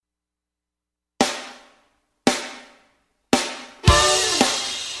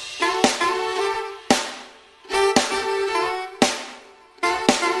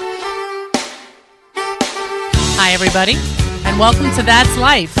everybody, and welcome to That's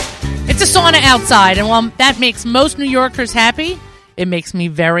Life. It's a sauna outside, and while that makes most New Yorkers happy, it makes me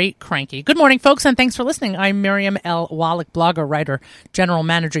very cranky. Good morning, folks, and thanks for listening. I'm Miriam L. Wallach, blogger, writer, general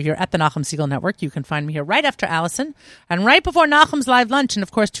manager here at the Nachum Segal Network. You can find me here right after Allison and right before Nachum's live lunch. And,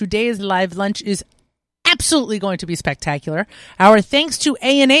 of course, today's live lunch is absolutely going to be spectacular. Our thanks to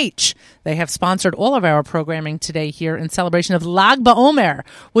A&H. They have sponsored all of our programming today here in celebration of Lag BaOmer,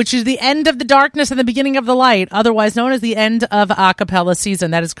 which is the end of the darkness and the beginning of the light, otherwise known as the end of a cappella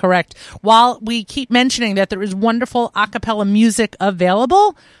season. That is correct. While we keep mentioning that there is wonderful a cappella music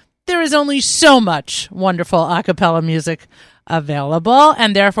available, there is only so much wonderful a cappella music available,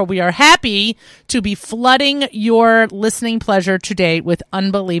 and therefore we are happy to be flooding your listening pleasure today with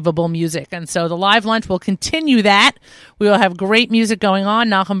unbelievable music. And so the live lunch will continue that. We will have great music going on.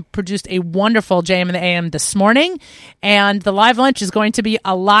 Nachum produced a wonderful JM in the AM this morning, and the live lunch is going to be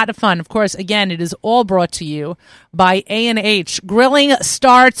a lot of fun. Of course, again, it is all brought to you by A&H. Grilling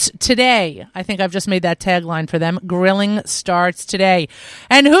starts today. I think I've just made that tagline for them. Grilling starts today.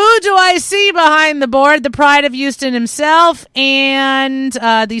 And who do I see behind the board? The pride of Houston himself and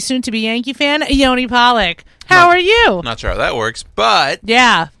the soon-to-be Yankee fan, Yoni Pollock. How are you? Not sure how that works, but...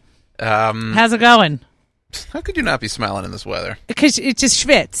 Yeah. How's it going? How could you not be smiling in this weather? Because it just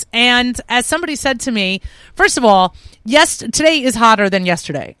schwitz. And as somebody said to me, first of all, yes, today is hotter than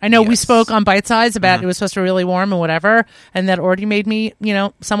yesterday. I know we spoke on Bite Size about it was supposed to be really warm and whatever, and that already made me,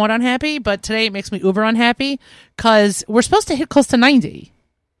 somewhat unhappy. But today it makes me uber unhappy because we're supposed to hit close to 90.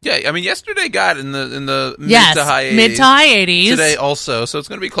 Yeah, I mean, yesterday got in the mid to high 80s. Mid to high 80s. Today also, so it's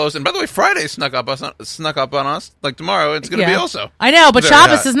going to be close. And by the way, Friday snuck up on us. Like tomorrow, it's going to be also. I know, but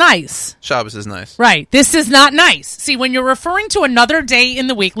Shabbos is nice. Shabbos is nice. Right. This is not nice. See, when you're referring to another day in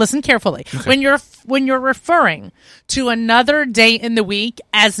the week, listen carefully. Okay. When you're referring to another day in the week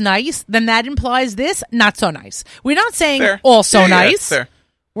as nice, then that implies this not so nice. We're not saying also nice. Fair.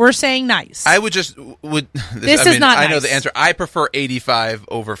 We're saying nice. I would just... This is not nice. I know the answer. I prefer 85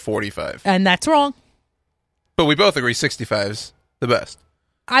 over 45. And that's wrong. But we both agree 65's the best.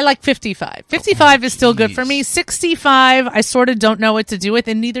 I like 55. 55 is still good for me. 65, I sort of don't know what to do with,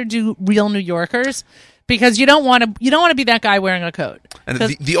 and neither do real New Yorkers, because you don't want to be that guy wearing a coat. And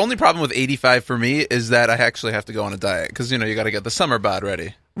the only problem with 85 for me is that I actually have to go on a diet, because, you got to get the summer bod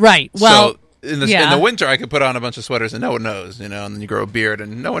ready. Right. Well... So, in the winter, I could put on a bunch of sweaters and no one knows, and then you grow a beard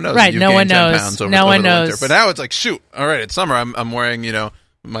and no one knows. Right, no one knows. 10 pounds over no one the knows. Winter. But now it's like, shoot, all right, it's summer. I'm wearing,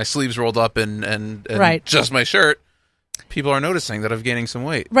 my sleeves rolled up and just my shirt. People are noticing that I'm gaining some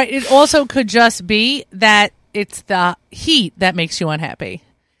weight. Right. It also could just be that it's the heat that makes you unhappy,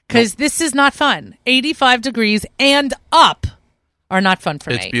 because this is not fun. 85 degrees and up are not fun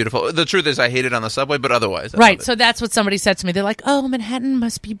for me. It's beautiful. The truth is, I hate it on the subway, but otherwise, right. So that's what somebody said to me. They're like, "Oh, Manhattan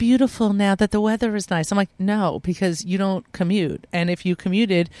must be beautiful now that the weather is nice." I'm like, "No, because you don't commute, and if you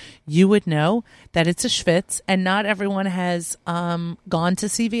commuted, you would know that it's a schwitz, and not everyone has gone to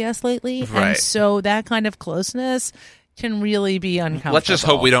CVS lately, right. And so that kind of closeness can really be uncomfortable." Let's just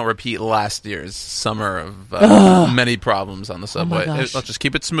hope we don't repeat last year's summer of many problems on the subway. Let's just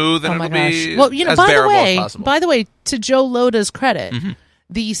keep it smooth, and it'll be as bearable as possible. By the way, to Joe Loda's credit,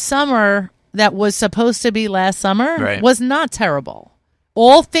 the summer that was supposed to be last summer was not terrible.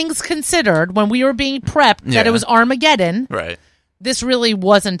 All things considered, when we were being prepped that it was Armageddon, this really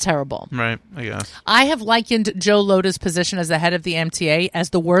wasn't terrible. Right, I guess. I have likened Joe Loda's position as the head of the MTA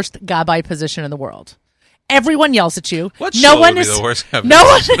as the worst gabbai position in the world. Everyone yells at you. No one is the worst. No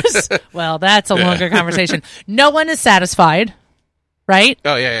one is. Well, that's a longer conversation. No one is satisfied, right?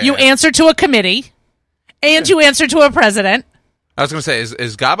 Oh yeah. You answer to a committee, and you answer to a president. I was going to say,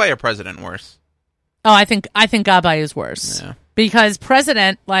 is Gabbai or president worse? Oh, I think Gabbai is worse because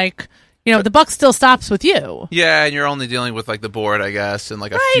president, the buck still stops with you. Yeah, and you're only dealing with the board, I guess, and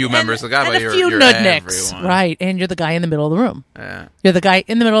a few members of Gabbai. And a few nudniks, right? And you're the guy in the middle of the room. Yeah, you're the guy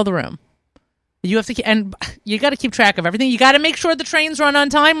in the middle of the room. You have to, and you got to keep track of everything. You got to make sure the trains run on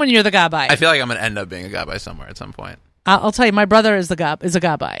time when you're the gabbai. I feel like I'm going to end up being a gabbai somewhere at some point. I'll tell you, my brother is a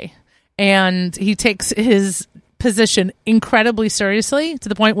gabbai, and he takes his position incredibly seriously to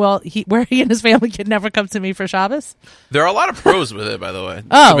the point where he and his family could never come to me for Shabbos. There are a lot of pros with it, by the way.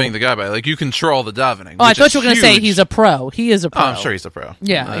 To being the gabbai, you control the davening. Oh, I thought you were going to say he's a pro. He is a pro. Oh, I'm sure he's a pro.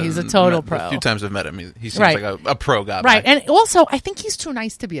 Yeah, he's a total pro. A few times I've met him. He seems like a pro gabbai. Right, and also I think he's too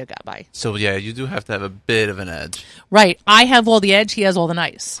nice to be a gabbai. So yeah, you do have to have a bit of an edge. Right, I have all the edge. He has all the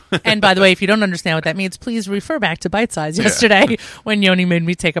nice. And by the way, if you don't understand what that means, please refer back to Bite Size yesterday when Yoni made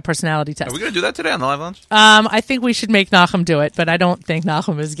me take a personality test. Are we going to do that today on the live lunch? I think we should make Nachum do it, but I don't think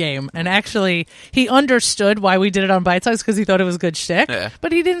Nachum is game. And actually, he understood why we did it on Bite Size because he thought it was good shtick. Yeah.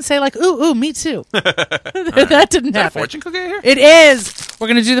 But he didn't say like, ooh, me too. That didn't happen. Fortune cookie here? It is. We're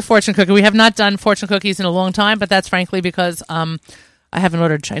going to do the fortune cookie. We have not done fortune cookies in a long time, but that's frankly because I haven't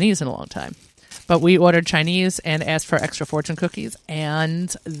ordered Chinese in a long time. But we ordered Chinese and asked for extra fortune cookies,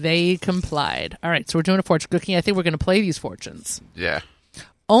 and they complied. All right, so we're doing a fortune cookie. I think we're going to play these fortunes. Yeah.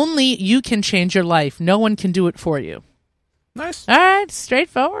 Only you can change your life. No one can do it for you. Nice. All right,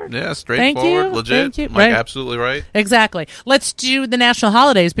 straightforward. Yeah, straightforward, legit. Thank you. Like, absolutely right. Exactly. Let's do the national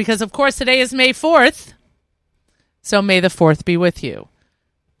holidays because, of course, today is May 4th. So may the 4th be with you.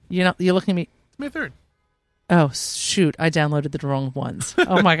 You know, you're looking at me. May 3rd. Oh, shoot. I downloaded the wrong ones.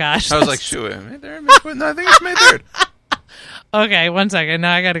 Oh, my gosh. I was like, shoot, May 3rd? May 4th? No, I think it's May 3rd. Okay, 1 second.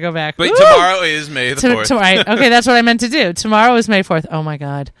 Now I got to go back. Wait, tomorrow is May the 4th. Right. Okay, that's what I meant to do. Tomorrow is May 4th. Oh, my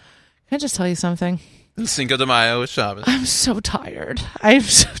God. Can I just tell you something? Cinco de Mayo is Shabbos. I'm so tired. I'm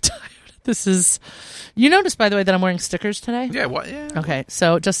so tired. This is... You noticed, by the way, that I'm wearing stickers today? Yeah, what? Yeah. Okay,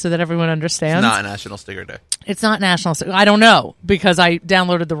 so just so that everyone understands. It's not National Sticker Day. It's not National Sticker. I don't know, because I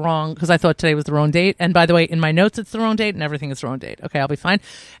downloaded the wrong, because I thought today was the wrong date. And by the way, in my notes, it's the wrong date, and everything is the wrong date. Okay, I'll be fine.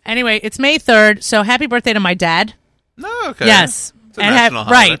 Anyway, it's May 3rd, so happy birthday to my dad. No, okay. Yes. It's a national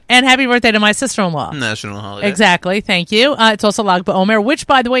holiday. Right, and happy birthday to my sister-in-law. National holiday. Exactly, thank you. It's also Lag BaOmer, which,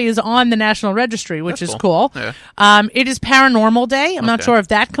 by the way, is on the National Registry, which That's is cool. Yeah. It is Paranormal Day. I'm not sure if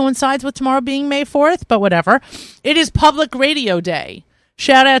that coincides with tomorrow being May 4th, but whatever. It is Public Radio Day.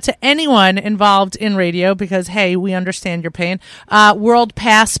 Shout out to anyone involved in radio because, hey, we understand your pain. World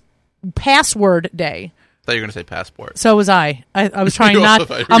Password Day. I thought you were going to say passport. So was I. I was trying not.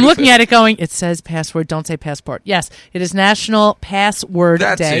 I'm looking at it going, it says password, don't say passport. Yes, it is National Password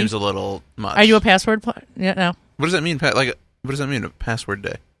Day. That seems a little much. Are you a password? Yeah, no. What does that mean? What does that mean, a password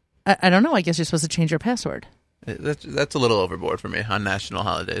day? I don't know. I guess you're supposed to change your password. That's a little overboard for me on national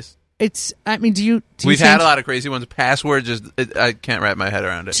holidays. We've had a lot of crazy ones. Password, I can't wrap my head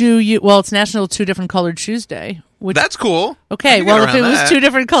around it. Well, it's National Two Different Colored Shoes Day. That's cool. Okay, well, if it was Two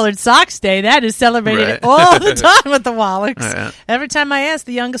Different Colored Socks Day, that is celebrated all the time with the Wallachs. Right. Every time I ask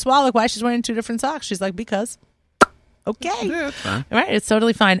the youngest Wallach why she's wearing two different socks, she's like, because. Okay. Yeah, that's fine. All right, it's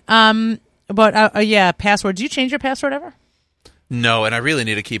totally fine. Yeah, password. Do you change your password ever? No, and I really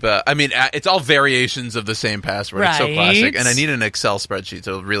need to keep it's all variations of the same password. Right. It's so classic. And I need an Excel spreadsheet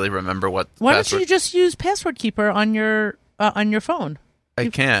to really remember what Why don't you just use Password Keeper on your phone? I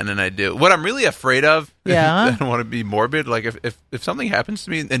can, and I do. What I'm really afraid of, yeah. I don't want to be morbid, like if something happens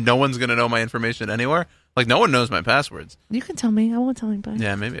to me and no one's going to know my information anywhere, like no one knows my passwords. You can tell me. I won't tell anybody.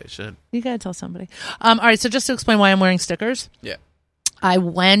 Yeah, maybe I should. You got to tell somebody. All right, so just to explain why I'm wearing stickers. Yeah. I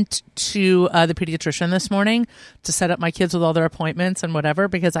went to the pediatrician this morning to set up my kids with all their appointments and whatever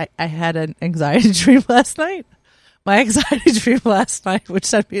because I had an anxiety dream last night. My anxiety dream last night, which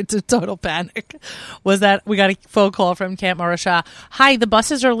sent me into total panic, was that we got a phone call from Camp Marasha. Hi, the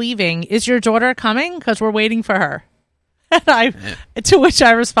buses are leaving. Is your daughter coming? Because we're waiting for her. And to which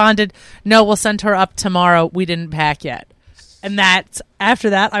I responded, no, we'll send her up tomorrow. We didn't pack yet. And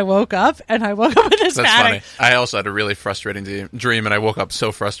after that, I woke up in this That's panic. Funny. I also had a really frustrating dream, and I woke up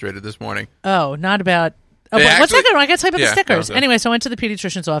so frustrated this morning. Oh, not about... Oh, but what's that? I got to type up the stickers. Anyway, so I went to the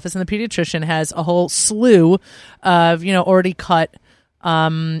pediatrician's office, and the pediatrician has a whole slew of, already cut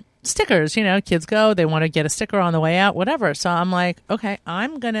stickers. Kids go, they want to get a sticker on the way out, whatever. So I'm like, okay,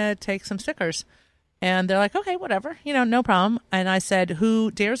 I'm going to take some stickers. And they're like, okay, whatever, no problem. And I said,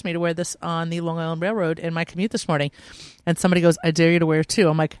 who dares me to wear this on the Long Island Railroad in my commute this morning? And somebody goes, I dare you to wear it too.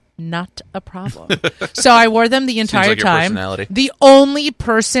 I'm like, not a problem. So I wore them the entire time. The only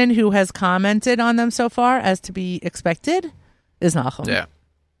person who has commented on them so far, as to be expected, is Nachum. Yeah.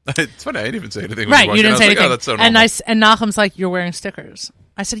 It's funny, I didn't even say anything. Right, you didn't say anything. Oh, that's so normal. And Nachum's like, you're wearing stickers.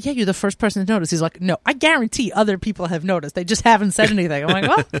 I said, yeah, you're the first person to notice. He's like, no, I guarantee other people have noticed. They just haven't said anything. I'm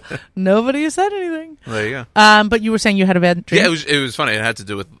like, well, nobody has said anything. There you go. But you were saying you had a bad dream? Yeah, it was funny. It had to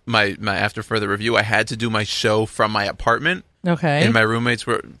do with my after further review. I had to do my show from my apartment. Okay. And my roommates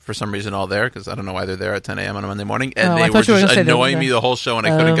were, for some reason, all there, because I don't know why they're there at 10 a.m. on a Monday morning. And they were just annoying me the whole show, and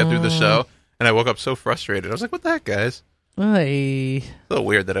I couldn't get through the show. And I woke up so frustrated. I was like, what the heck, guys? Oy. It's a little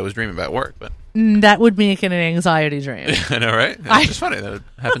weird that I was dreaming about work, but... That would make it an anxiety dream. I know, right? It's just funny. That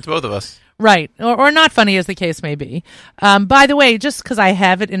happened to both of us. Right. Or not funny, as the case may be. By the way, just because I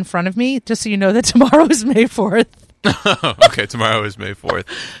have it in front of me, just so you know that tomorrow is May 4th. Okay, tomorrow is May 4th.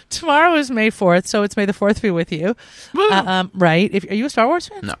 Tomorrow is May 4th, so it's May the 4th be with you. Right. Are you a Star Wars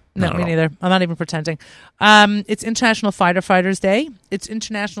fan? No, me neither. I'm not even pretending. It's International Fighter Fighters Day. It's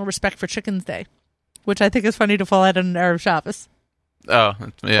International Respect for Chickens Day, which I think is funny to fall out on an Arab Shabbos. Oh,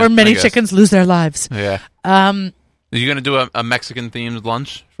 yeah. Where many chickens lose their lives. Yeah. Are you going to do a Mexican-themed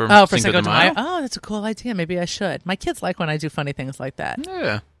lunch for Cinco de Mayo? Oh, that's a cool idea. Maybe I should. My kids like when I do funny things like that.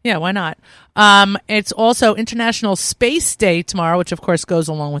 Yeah. Yeah, why not? It's also International Space Day tomorrow, which, of course, goes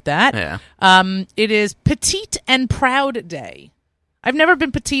along with that. Yeah. It is Petite and Proud Day. I've never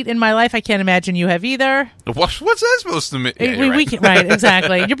been petite in my life. I can't imagine you have either. What's that supposed to mean? Yeah, right,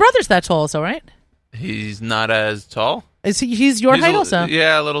 exactly. Your brother's that tall also, right? He's not as tall. He's your height also?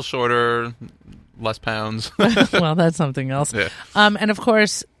 Yeah, a little shorter, less pounds. Well, that's something else. Yeah. And of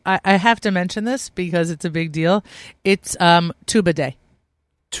course, I have to mention this because it's a big deal. It's Tuba Day.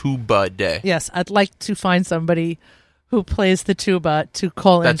 Tuba Day. Yes, I'd like to find somebody who plays the tuba to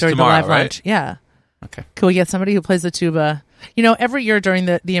call in during tomorrow, the live right? lunch. Yeah. Okay. Can we get somebody who plays the tuba? You know, every year during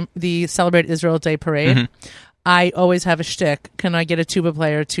the Celebrate Israel Day parade, I always have a shtick. Can I get a tuba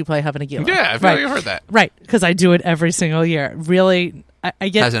player to play Hava Nagila? Yeah, I feel like you heard that. Right, because I do it every single year. Really, I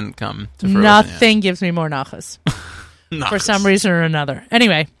get hasn't come to fruition nothing yet. gives me more nachas for some reason or another.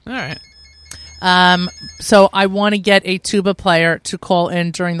 Anyway, all right. So I want to get a tuba player to call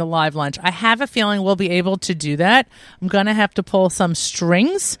in during the live lunch. I have a feeling we'll be able to do that. I'm going to have to pull some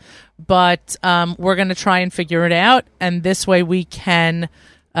strings, but we're going to try and figure it out, and this way we can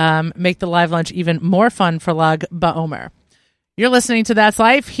make the live lunch even more fun for Lag BaOmer. You're listening to That's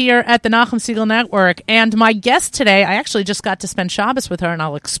Life here at the Nachum Segal Network. And my guest today, I actually just got to spend Shabbos with her, and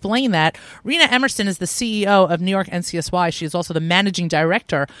I'll explain that. Rena Emerson is the CEO of New York NCSY. She is also the managing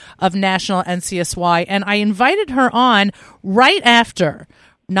director of National NCSY. And I invited her on right after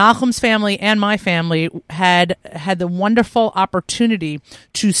Nachum's family and my family had the wonderful opportunity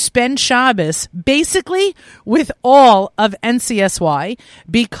to spend Shabbos basically with all of NCSY,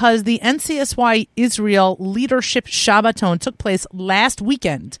 because the NCSY Israel Leadership Shabbaton took place last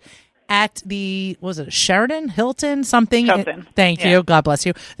weekend at the, what was it, Sheraton? Hilton? Something? Hilton. Thank you. God bless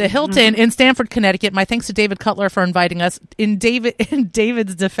you. The Hilton in Stamford, Connecticut. My thanks to David Cutler for inviting us. In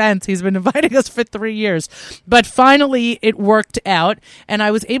David's defense, he's been inviting us for 3 years. But finally, it worked out, and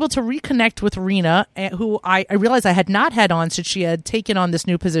I was able to reconnect with Rena, who I realized I had not had on since she had taken on this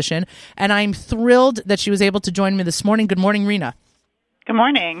new position, and I'm thrilled that she was able to join me this morning. Good morning, Rena. Good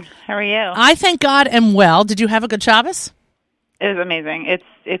morning. How are you? I, thank God, am well. Did you have a good Shabbos? It was amazing.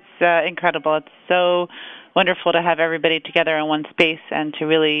 It's incredible. It's so wonderful to have everybody together in one space and to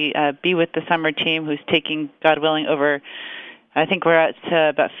really be with the summer team who's taking, God willing, over, I think we're at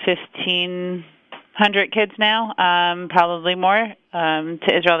about 1,500 kids now, probably more,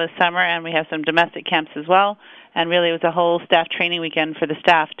 to Israel this summer, and we have some domestic camps as well. And really, it was a whole staff training weekend for the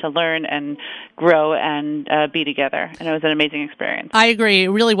staff to learn and grow and be together. And it was an amazing experience. I agree. It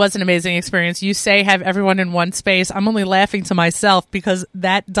really was an amazing experience. You say have everyone in one space. I'm only laughing to myself because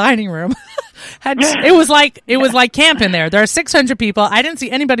that dining room it was like camp in there. There are 600 people. I didn't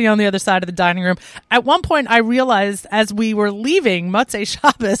see anybody on the other side of the dining room. At one point, I realized as we were leaving Motzei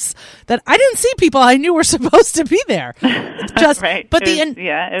Shabbos that I didn't see people I knew were supposed to be there. Just right. But it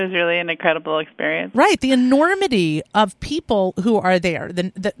was really an incredible experience. Right. The enormity of people who are there,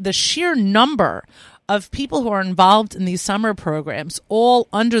 the sheer number of people who are involved in these summer programs, all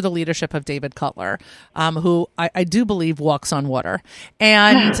under the leadership of David Cutler, who I do believe walks on water,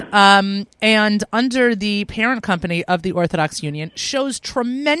 and under the parent company of the Orthodox Union, shows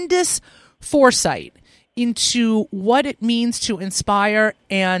tremendous foresight into what it means to inspire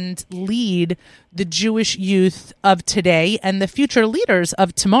and lead the Jewish youth of today and the future leaders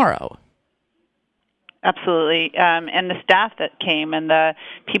of tomorrow. Absolutely. And the staff that came and the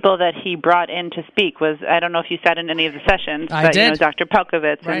people that he brought in to speak was, I don't know if you sat in any of the sessions, but did. You know, Dr.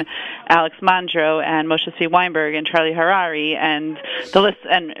 Pelkovitz right. and Alex Mondro and Moshe Tzvi Weinberg and Charlie Harari and the list,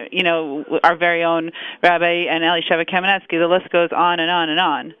 and, you know, our very own Rabbi and Elisheva Kamenetsky. The list goes on and on and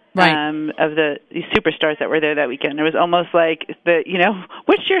on. Right. Of these superstars that were there that weekend. It was almost like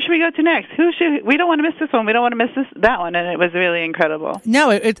which year should we go to next? We don't want to miss this one. We don't want to miss that one. And it was really incredible. No,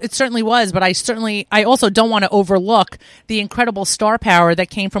 it certainly was. But I also don't want to overlook the incredible star power that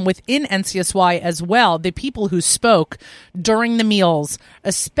came from within NCSY as well. The people who spoke during the meals,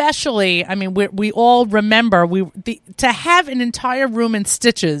 especially, I mean, we all remember to have an entire room in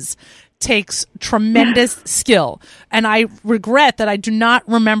stitches takes tremendous skill, and I regret that I do not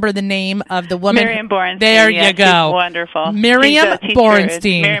remember the name of the woman. Miriam Borenstein. There you go. She's wonderful. Miriam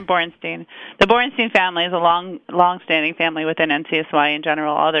Borenstein. Miriam Borenstein. The Borenstein family is a long-standing family within NCSY in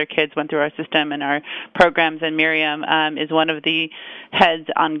general. All their kids went through our system and our programs, and Miriam is one of the heads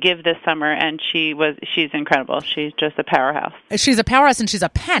on Give this summer, and she's incredible. She's just a powerhouse. She's a powerhouse, and she's a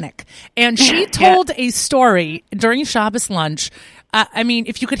panic. And she told a story during Shabbos lunch. I mean,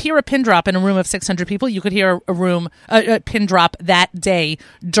 if you could hear a pin drop in a room of 600 people, you could hear a room pin drop that day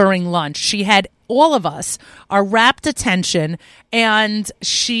during lunch. She had all of us, our rapt attention, and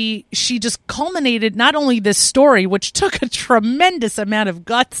she just culminated not only this story, which took a tremendous amount of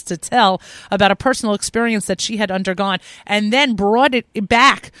guts to tell about a personal experience that she had undergone, and then brought it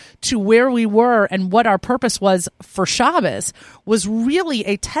back to where we were and what our purpose was for Shabbos, was really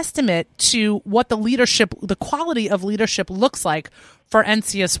a testament to what the quality of leadership looks like for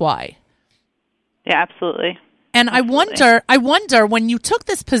NCSY. Yeah, absolutely. And absolutely. I wonder when you took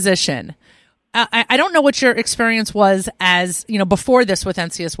this position, I don't know what your experience was as, before this with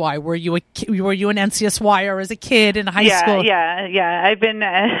NCSY. Were you an NCSYer as a kid in high school? Yeah. I've been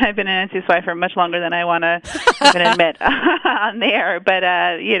an NCSY for much longer than I want to even admit on the air. But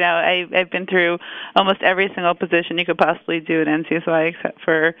I've been through almost every single position you could possibly do in NCSY, except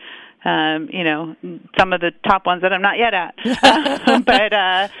for some of the top ones that I'm not yet at.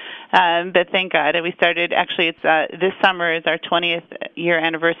 But thank God. And we started, actually, it's this summer is our 20th year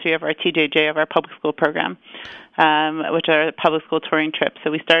anniversary of our TJJ, of our public school program, which are public school touring trips.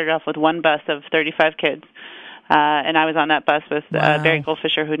 So we started off with one bus of 35 kids. And I was on that bus with Barry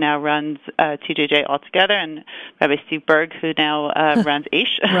Goldfisher, who now runs TJJ altogether, and Rabbi Steve Berg, who now runs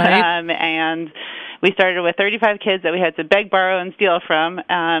Aish. Right. And we started with 35 kids that we had to beg, borrow, and steal from.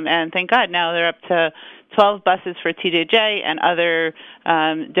 And thank God now they're up to 12 buses for TJJ and other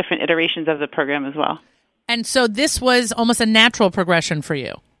different iterations of the program as well. And so this was almost a natural progression for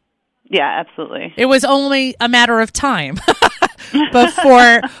you. Yeah, absolutely. It was only a matter of time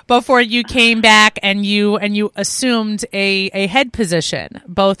before you came back and you assumed a head position,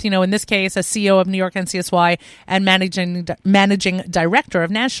 both, in this case, as CEO of New York NCSY and managing director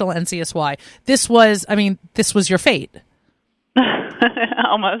of National NCSY. This was your fate.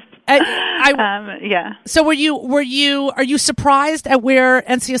 Almost. Yeah. So are you surprised at where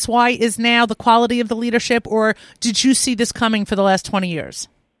NCSY is now, the quality of the leadership, or did you see this coming for the last 20 years?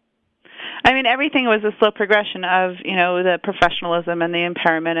 I mean, everything was a slow progression of, the professionalism and the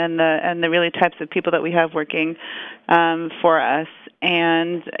empowerment and the really types of people that we have working for us.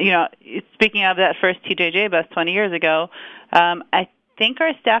 And, speaking of that first TJJ bus 20 years ago, I think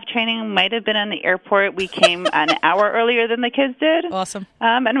our staff training might have been in the airport. We came an hour earlier than the kids did. Awesome.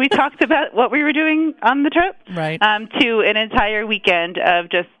 And we talked about what we were doing on the trip. Right. To an entire weekend of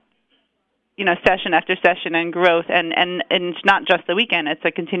just, session after session and growth. And it's not just the weekend. It's a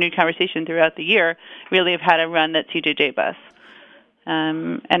continued conversation throughout the year, really, of how to run that TJJ bus.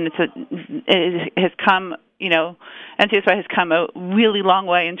 And it has come, NCSY has come a really long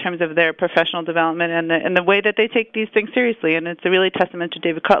way in terms of their professional development and the way that they take these things seriously. And it's a really testament to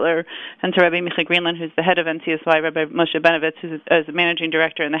David Cutler and to Rabbi Micha Greenland, who's the head of NCSY, Rabbi Moshe Benovitz, who's the managing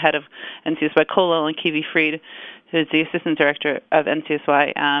director and the head of NCSY Kollel, and Kivi Fried, who's the assistant director of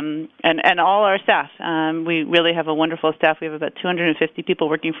NCSY, and all our staff. We really have a wonderful staff. We have about 250 people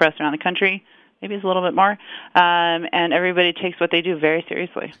working for us around the country. Maybe it's a little bit more. And everybody takes what they do very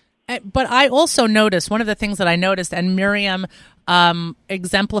seriously. But I also noticed, one of the things that I noticed, and Miriam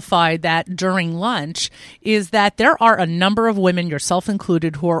exemplified that during lunch, is that there are a number of women, yourself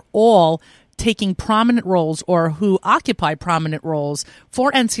included, who are all taking prominent roles or who occupy prominent roles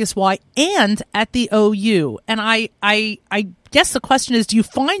for NCSY and at the OU. And I guess the question is, do you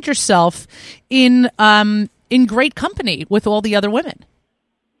find yourself in great company with all the other women?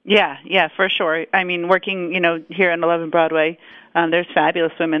 Yeah, for sure. I mean, working, here on 11 Broadway, there's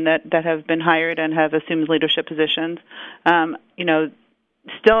fabulous women that have been hired and have assumed leadership positions.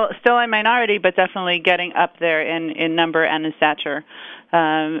 Still a minority, but definitely getting up there in number and in stature.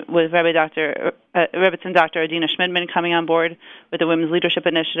 With Rebbetzin Dr. Adina Schmidman coming on board with the Women's Leadership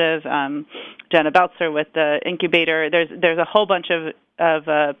Initiative, Jenna Belzer with the incubator. There's a whole bunch of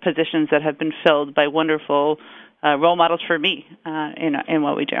positions that have been filled by wonderful role models for me in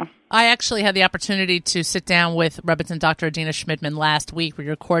what we do. I actually had the opportunity to sit down with Rebbetzin Dr. Adina Schmidman last week. We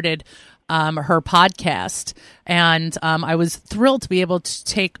recorded her podcast, and I was thrilled to be able to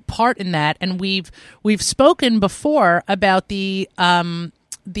take part in that. And we've spoken before about the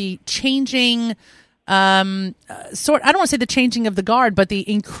changing I don't want to say the changing of the guard, but the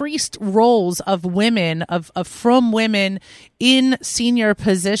increased roles of women, of frum women in senior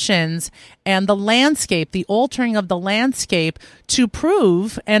positions, and the landscape, the altering of the landscape to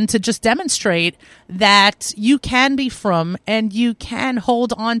prove and to just demonstrate that you can be frum and you can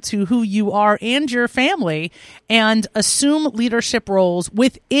hold on to who you are and your family and assume leadership roles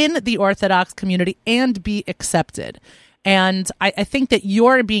within the Orthodox community and be accepted. And I think that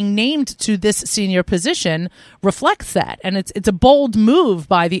your being named to this senior position reflects that. And it's a bold move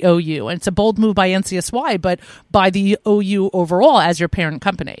by the OU, and it's a bold move by NCSY, but by the OU overall as your parent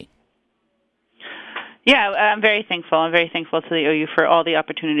company. Yeah, I'm very thankful. I'm very thankful to the OU for all the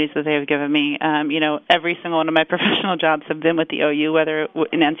opportunities that they have given me. Every single one of my professional jobs have been with the OU, whether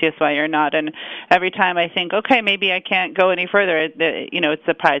in NCSY or not. And every time I think, okay, maybe I can't go any further, it's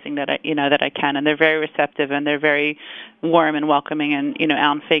surprising that I can. And they're very receptive and they're very warm and welcoming. And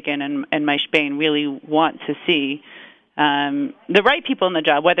Alan Fagan and Mike Bain really want to see the right people in the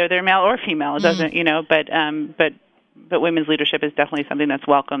job, whether they're male or female. It doesn't, but women's leadership is definitely something that's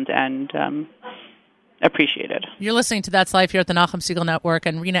welcomed and appreciated. You're listening to That's Life here at the Nachum Segal Network,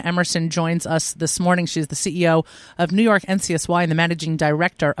 and Rena Emerson joins us this morning. She's the CEO of New York NCSY and the managing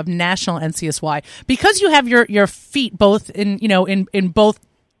director of National NCSY. Because you have your feet both in both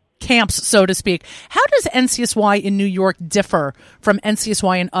camps, so to speak, how does NCSY in New York differ from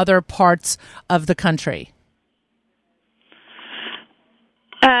NCSY in other parts of the country?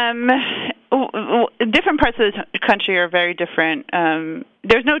 Different parts of the country are very different.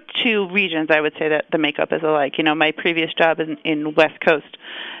 There's no two regions, I would say, that the makeup is alike. My previous job in West Coast,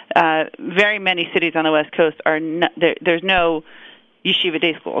 very many cities on the West Coast there's no yeshiva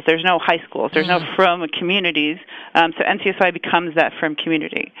day schools, there's no high schools, there's no frum communities. So NCSY becomes that frum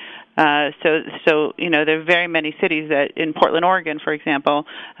community. So there are very many cities that in Portland, Oregon, for example,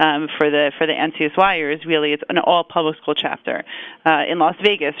 for the NCSYers, really it's an all public school chapter. In Las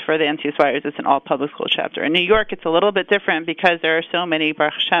Vegas, for the NCSYers, it's an all public school chapter. In New York, it's a little bit different because there are so many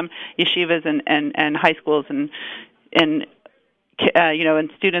Baruch Hashem yeshivas and high schools and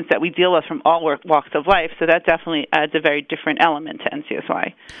students that we deal with from all walks of life. So that definitely adds a very different element to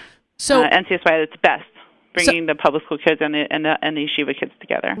NCSY. So NCSY is best, bringing the public school kids and the yeshiva kids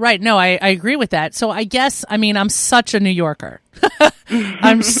together. Right. No, I agree with that. So I guess, I'm such a New Yorker.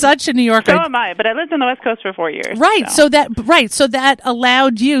 I'm such a New Yorker. So am I, but I lived on the West Coast for 4 years. Right. So that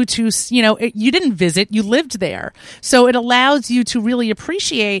allowed you to, you didn't visit, you lived there. So it allows you to really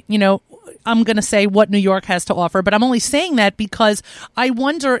appreciate, I'm going to say what New York has to offer, but I'm only saying that because I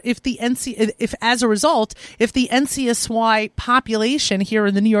wonder if as a result, if the NCSY population here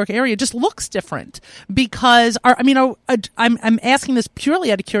in the New York area just looks different. Because I'm asking this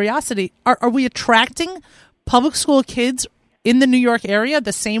purely out of curiosity. Are we attracting public school kids in the New York area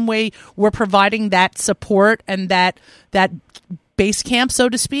the same way we're providing that support and that base camp, so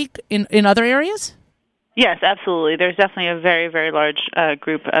to speak, in other areas? Yes, absolutely. There's definitely a very, very large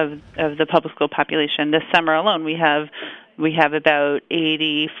group of the public school population. This summer alone, we have about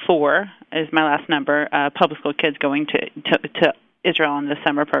 84, is my last number, public school kids going to Israel in the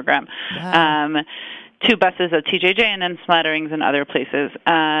summer program. Wow. 2 buses of TJJ and then smatterings in other places.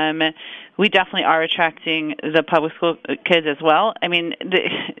 We definitely are attracting the public school kids as well.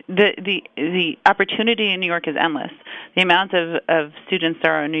 The opportunity in New York is endless. The amount of students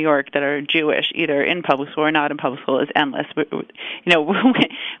there are in New York that are Jewish, either in public school or not in public school, is endless.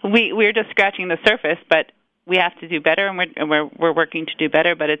 We're just scratching the surface, but we have to do better, and we're working to do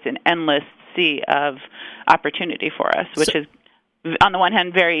better. But it's an endless sea of opportunity for us, which is, on the one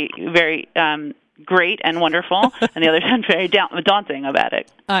hand, very, very great and wonderful, and the other hand, very daunting about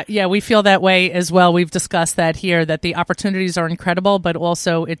it. Yeah, we feel that way as well. We've discussed that here, that the opportunities are incredible, but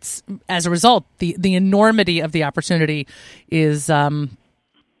also it's, as a result, the enormity of the opportunity is daunting.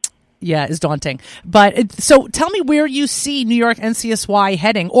 But so tell me where you see New York NCSY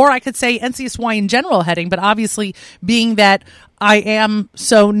heading, or I could say NCSY in general heading, but obviously being that I am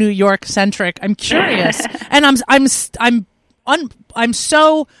so New York centric, I'm curious, and I'm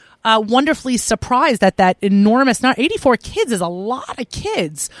so wonderfully surprised that enormous, 84 kids is a lot of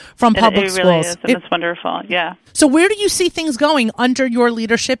kids from public schools. It really is, and it's wonderful, yeah. So where do you see things going under your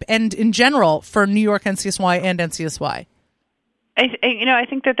leadership and in general for New York NCSY and NCSY? I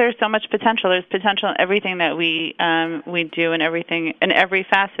think that there's so much potential. There's potential in everything that we do, and everything in every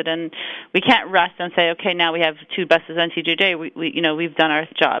facet. And we can't rest and say, okay, now we have 2 buses on TJJ. We've done our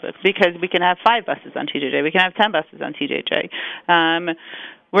job, because we can have 5 buses on TJJ. We can have 10 buses on TJJ.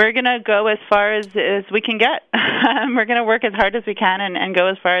 We're going to go as far as we can get. We're going to work as hard as we can and go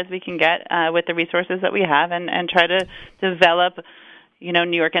as far as we can get with the resources that we have, and try to develop,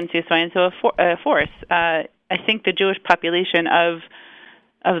 New York NCSY into a force. I think the Jewish population of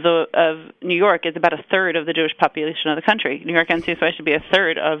New York is about a third of the Jewish population of the country. New York NCSY should be a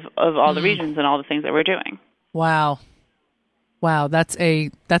third of all the regions and all the things that we're doing. Wow, that's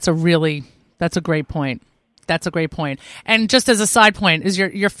a great point. That's a great point. And just as a side point, is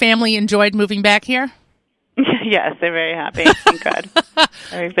your family enjoyed moving back here? Yes, they're very happy. Thank God.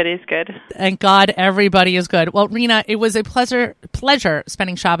 Everybody's good. Thank God everybody is good. Well, Rena, it was a pleasure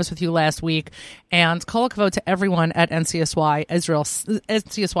spending Shabbos with you last week. And kol hakavod to everyone at NCSY Israel,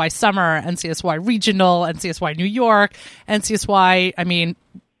 NCSY Summer, NCSY Regional, NCSY New York, NCSY,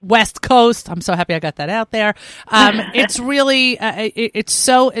 West Coast. I'm so happy I got that out there. It's really, it's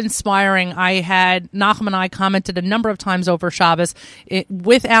so inspiring. Nachum and I commented a number of times over Shabbos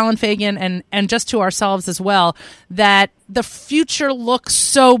with Alan Fagan and just to ourselves as well, that the future looks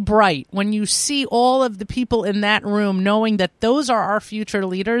so bright when you see all of the people in that room knowing that those are our future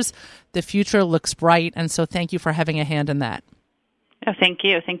leaders. The future looks bright. And so thank you for having a hand in that. Oh, thank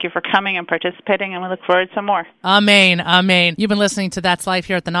you. Thank you for coming and participating, and we look forward to some more. Amen. Amen. You've been listening to That's Life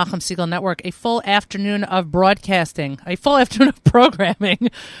here at the Nachum Segal Network. A full afternoon of broadcasting, a full afternoon of programming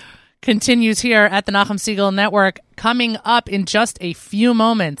continues here at the Nachum Segal Network. Coming up in just a few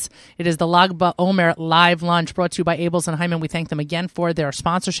moments, it is the Lag BaOmer live lunch brought to you by Abels and Hyman. We thank them again for their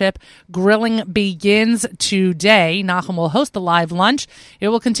sponsorship. Grilling begins today. Nachum will host the live lunch. It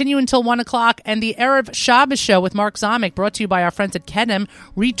will continue until 1 o'clock, and the Erev Shabbos show with Mark Zamek, brought to you by our friends at Kedem,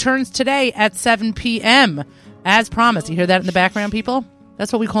 returns today at 7 p.m. As promised. You hear that in the background, people?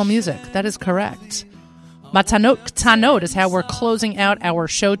 That's what we call music. That is correct. Matanot Ktanot is how we're closing out our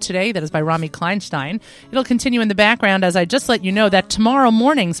show today. That is by Rami Kleinstein. It'll continue in the background as I just let you know that tomorrow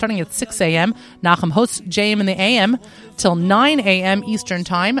morning, starting at 6 a.m., Nachum hosts JM in the AM till 9 a.m. Eastern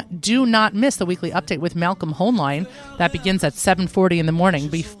Time. Do not miss the weekly update with Malcolm Hoenlein. That begins at 7:40 in the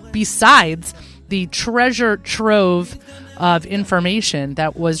morning. Besides the treasure trove of information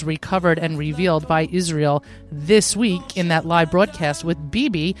that was recovered and revealed by Israel this week in that live broadcast with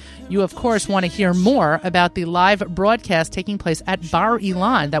Bibi, you, of course, want to hear more about the live broadcast taking place at Bar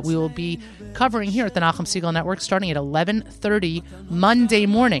Ilan that we will be covering here at the Nachum Segal Network starting at 11:30 Monday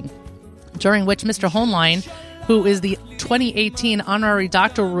morning, during which Mr. Hoenlein, who is the 2018 honorary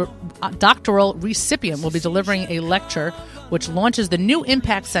doctoral recipient, will be delivering a lecture which launches the new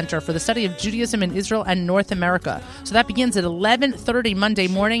Impact Center for the Study of Judaism in Israel and North America. So that begins at 11:30 Monday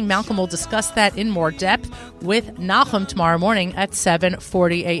morning. Malcolm will discuss that in more depth with Nachum tomorrow morning at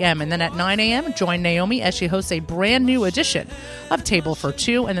 7:40 a.m. And then at 9 a.m., join Naomi as she hosts a brand new edition of Table for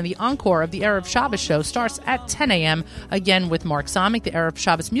Two. And then the encore of the Erev Shabbos show starts at 10 a.m., again with Mark Zamek. The Erev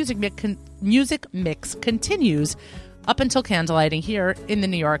Shabbos music mix continues up until candlelighting here in the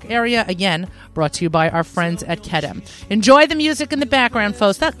New York area. Again, brought to you by our friends at Kedem. Enjoy the music in the background,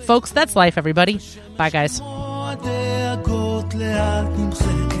 folks. That's life, everybody. Bye, guys.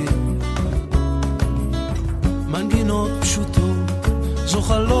 מנגינות פשוטות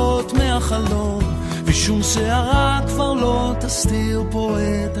זוחלות מהחלום ושום שערה כבר לא תסתיר פה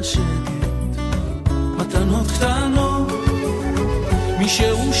את השקט מתנות קטנות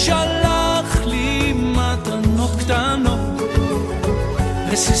מישהו שלח לי מתנות קטנות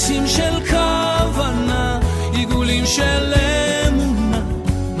רסיסים של כוונה עיגולים של אמונה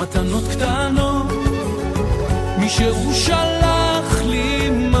מתנות קטנות מישהו שלח לי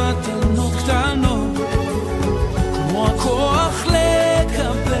מתנות קטנות כמו הכוח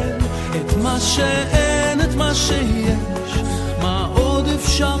לקבל את מה שאין את מה שיש מה עוד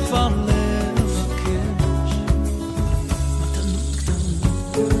אפשר כבר לבקש מתנות קטנות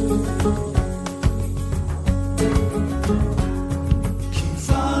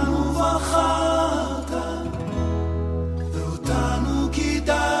כיוונו בחרת ואותנו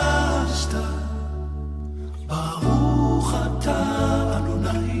קידשת ברוך אתה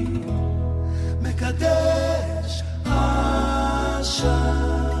אדוני מקדש השבת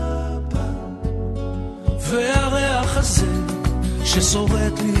והריח הזה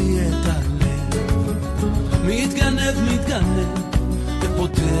ששורט לי את הלב מתגנב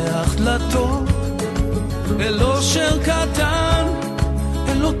ופותח דלתות אל אושר קטן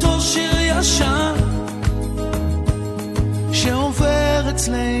אל אותו שיר ישן שעובר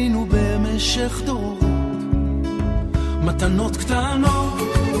אצלנו במשך דורות מתנות קטנות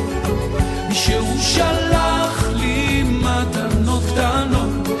מישהו שלח לי מתנות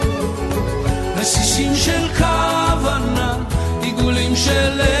קטנות רסיסים של כוונה עיגולים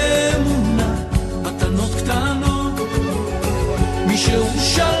של